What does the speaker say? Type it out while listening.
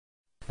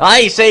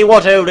I say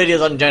what ho,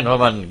 ladies and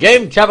gentlemen,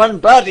 GameChap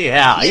and Bertie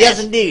here.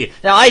 Yes, indeed.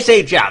 Now, I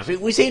say, chaps,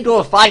 we seem to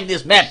have found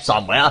this map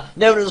somewhere,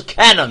 known as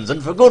Cannons,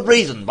 and for good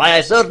reason, by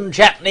a certain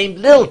chap named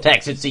Lil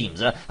Tex, it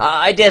seems.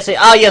 I dare say,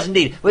 yes,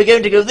 indeed, we're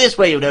going to go this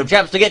way, you know,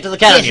 chaps, to get to the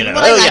cannon, you know.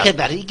 What I like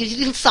about it, he gives you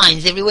little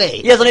signs every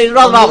way. Yes, and he's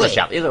rather marvellous,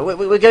 chap.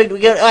 We're going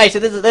to, I say,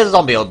 there's a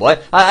zombie, old boy.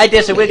 I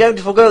dare say we're going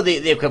to forego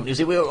the equipment. You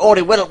see, we're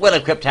already well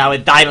equipped now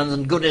with diamonds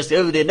and goodness,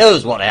 only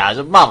knows what he has.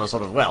 A marvellous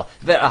sort of, well,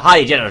 a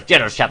highly generous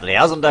chap that he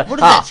has, and, what does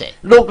that say?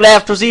 Look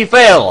left to see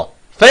Phil.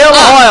 Phil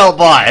the oil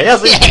boy.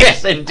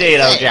 Yes, indeed,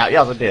 old chap.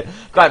 Yes, indeed.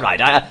 Quite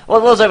right.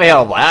 What's over here,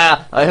 old boy?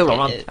 Hold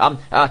on.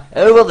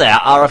 Over there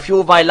are a few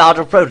of my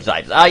larger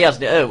prototypes. Yes.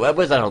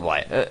 Where's that, old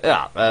boy?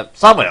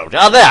 Somewhere, old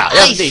chap. There.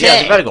 Yes, indeed.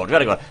 Yes, very good,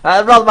 very good.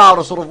 Rather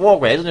mild sort of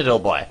walkway, isn't it,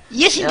 old boy?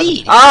 Yes,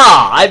 indeed.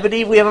 I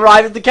believe we have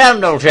arrived at the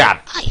cannon, old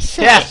chap. I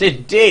say. Yes,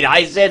 indeed.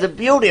 I say it's a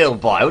beauty,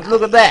 old boy. Would you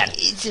look at that?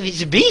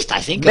 It's a beast, I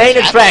think. Main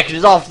attraction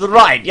is off to the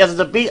right. Yes, it's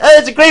a beast. Oh,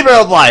 it's a creeper,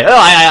 old boy.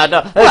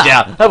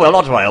 Dear. Oh, well,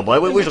 not to worry, old boy.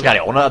 We shall carry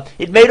on.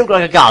 It may look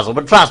like a castle,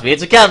 but trust me,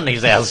 it's a cannon, he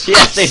says.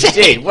 Yes,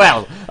 indeed.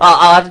 Well,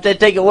 I'll have to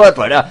take your word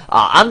for it.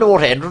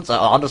 Underwater entrance,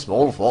 under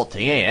small fort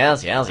thing.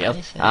 Yes.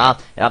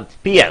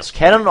 P.S.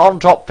 Cannon on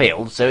top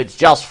failed, so it's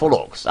just for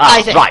looks.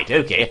 Right,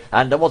 okay.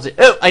 And what's it?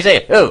 Oh, I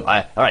say. Oh,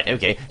 all right,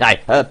 okay.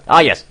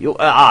 Yes. You,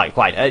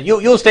 quite.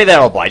 You stay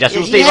there, old boy. Just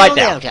you stay right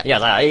there.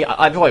 Yes,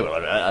 I'm sure you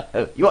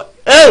will. You.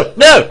 Oh,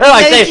 no! Oh,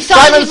 I say,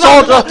 diamond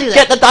sword!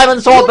 Get the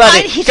diamond sword,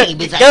 Bertie!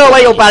 Go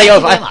away, you bloody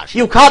oaf!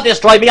 You can't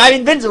destroy me, I'm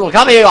invincible!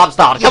 Come here, you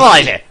upstart! Come on,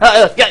 I say!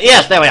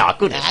 Yes, there we are!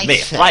 Goodness me!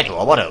 Frightful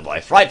or what, old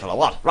boy? Frightful or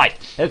what? Right,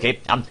 okay,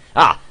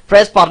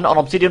 press button on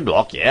obsidian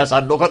block, yes,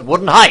 and look at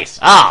wooden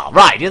heist!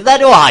 Right, is that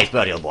your heist,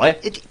 Bertie, old boy?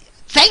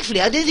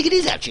 Thankfully, I don't think it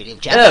is actually,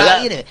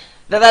 chap. You know.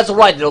 That's all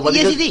right, little boy.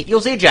 Yes, indeed.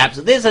 You'll see, chaps,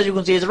 this, as you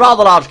can see, is a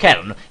rather large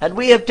cannon, and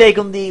we have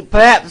taken the,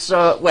 perhaps,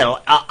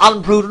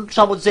 unprudent,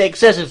 some would say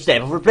excessive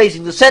step of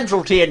replacing the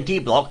central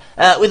TNT block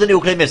with a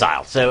nuclear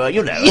missile. So,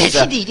 you know. Yes,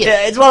 indeed,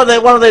 yes. It's one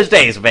of those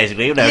days,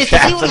 basically, you know, yes,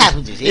 chaps. See what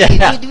happens, you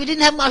see. We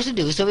didn't have much to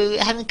do, so we were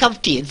having a cup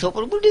of tea and thought,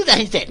 well, we'll do that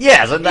instead.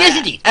 Yes, and yes,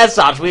 indeed. As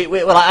such,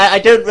 I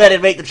don't really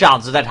rate the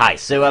chances of that heist,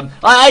 so,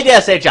 I dare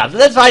say, chaps,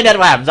 let's find out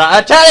what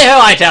happens. Tally-ho,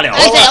 I tell you. I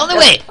say, on the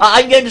way.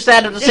 I'm going to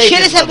stand up to safety.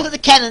 Let's have a look at the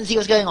cannon and see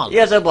what's going on.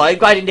 Yes, oh boy,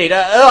 quite indeed.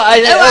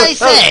 I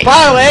say.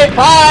 Fire away,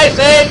 fire, I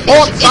say,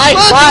 port side,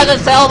 fire the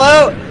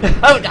salvo.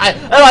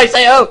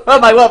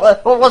 My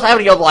word, what's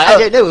happening, old boy? I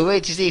don't know, we'll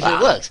wait to see if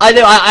it works. I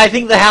know, I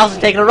think the house has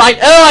taken a right.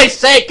 Oh, I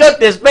say,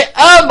 goodness me,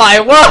 oh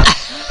my word.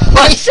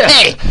 I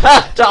say.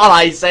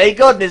 I say,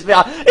 goodness me,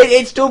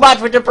 it's too much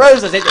for it to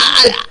process.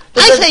 I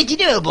say, do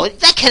you know, boy,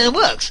 that cannon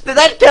works.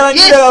 That cannon,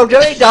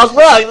 yes. It does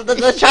work.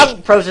 The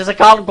chunk processor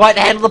can't quite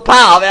handle the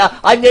power.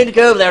 I'm going to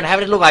go over there and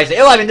have a look. I say,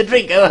 I'm in the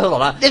drink. Oh,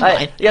 hold on.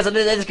 Yes,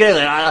 let's go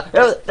there.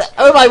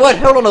 Oh, my word,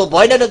 hold on, old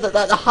boy. No, the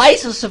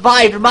heist has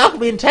survived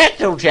remarkably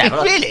intact, old chap.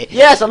 Really?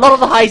 Yes, a lot of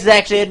the heist is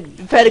actually in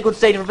fairly good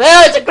state of...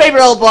 Oh, it's a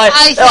creeper, old boy.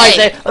 I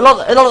say. A lot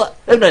of the...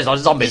 Oh, no, it's not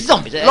zombies. It's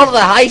zombies. A lot of the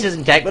heist is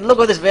intact, but look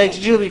at this.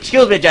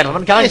 Excuse me,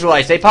 gentlemen. Kind through,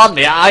 I say. Pardon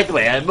me.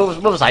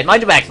 Move aside.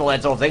 Mind your backs and all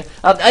that sort of thing.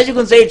 As you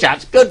can see,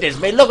 chaps, goodness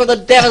me, look at the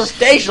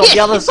devastation on the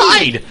other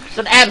side. It's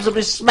an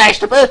absolutely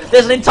smashed up.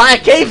 There's an entire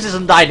cave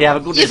system dying here, for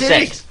goodness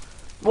sakes.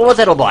 Well, what's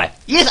that, old boy?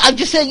 Yes, I'm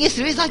just saying, yes,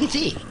 there is, I can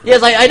see.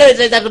 Yes, I know it's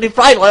absolutely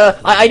frightful.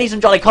 I need some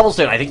jolly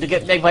cobblestone, I think,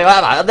 to make my way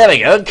out. There we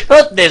go.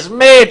 Goodness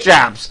me,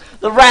 chaps.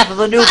 The wrath of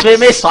the nuclear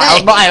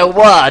missile, my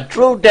word.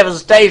 True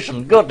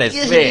devastation. Goodness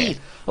me. Indeed.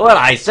 Well,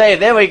 I say,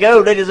 there we go,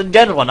 ladies and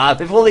gentlemen.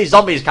 Before these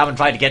zombies come and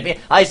try to get me,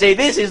 I say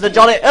this is the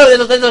jolly... Oh,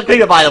 there's a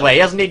creeper, by the way.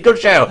 Yes, indeed, good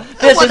show.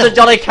 This is the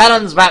Jolly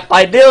Cannons map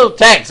by Lil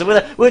Tex,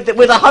 with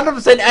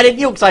 100% added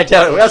nukes, I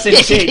tell you. Yes,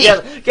 indeed.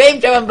 Yes.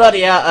 GameChap and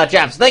Bertie,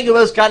 chaps. Thank you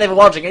most kindly for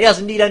watching. Yes,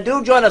 indeed, and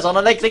do join us on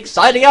the next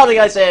exciting outing,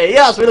 I say.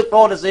 Yes, we look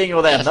forward to seeing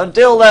you then.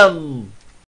 Until then...